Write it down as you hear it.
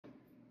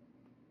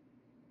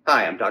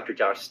Hi, I'm Dr.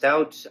 Josh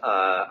Stout.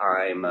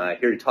 I'm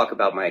here to talk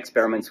about my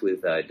experiments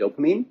with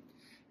dopamine.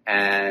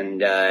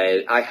 And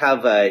I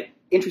have an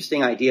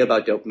interesting idea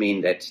about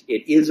dopamine that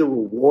it is a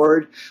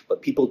reward,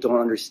 but people don't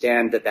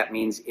understand that that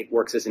means it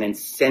works as an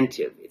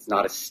incentive. It's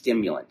not a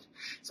stimulant.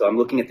 So I'm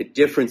looking at the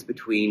difference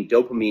between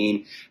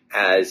dopamine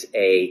as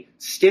a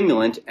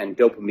stimulant and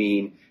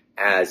dopamine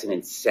as an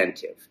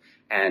incentive.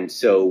 And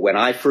so when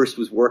I first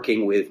was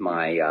working with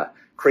my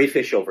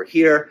crayfish over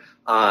here,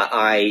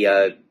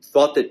 I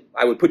thought that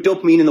I would put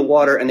dopamine in the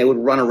water and they would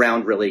run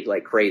around really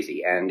like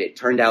crazy. And it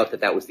turned out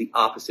that that was the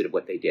opposite of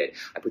what they did.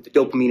 I put the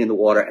dopamine in the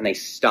water and they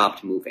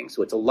stopped moving.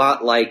 So it's a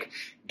lot like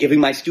giving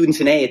my students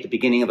an A at the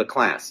beginning of a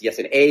class. Yes,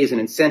 an A is an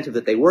incentive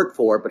that they work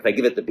for, but if I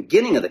give it at the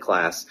beginning of the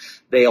class,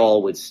 they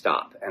all would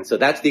stop. And so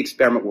that's the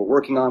experiment we're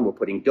working on. We're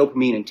putting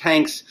dopamine in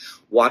tanks,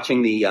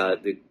 watching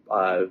the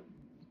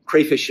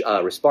crayfish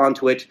respond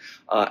to it,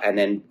 and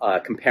then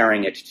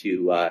comparing it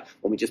to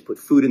when we just put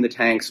food in the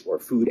tanks or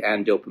food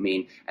and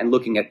dopamine, and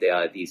looking at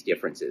these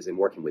differences and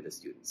working with the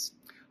students.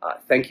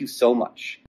 Thank you so much.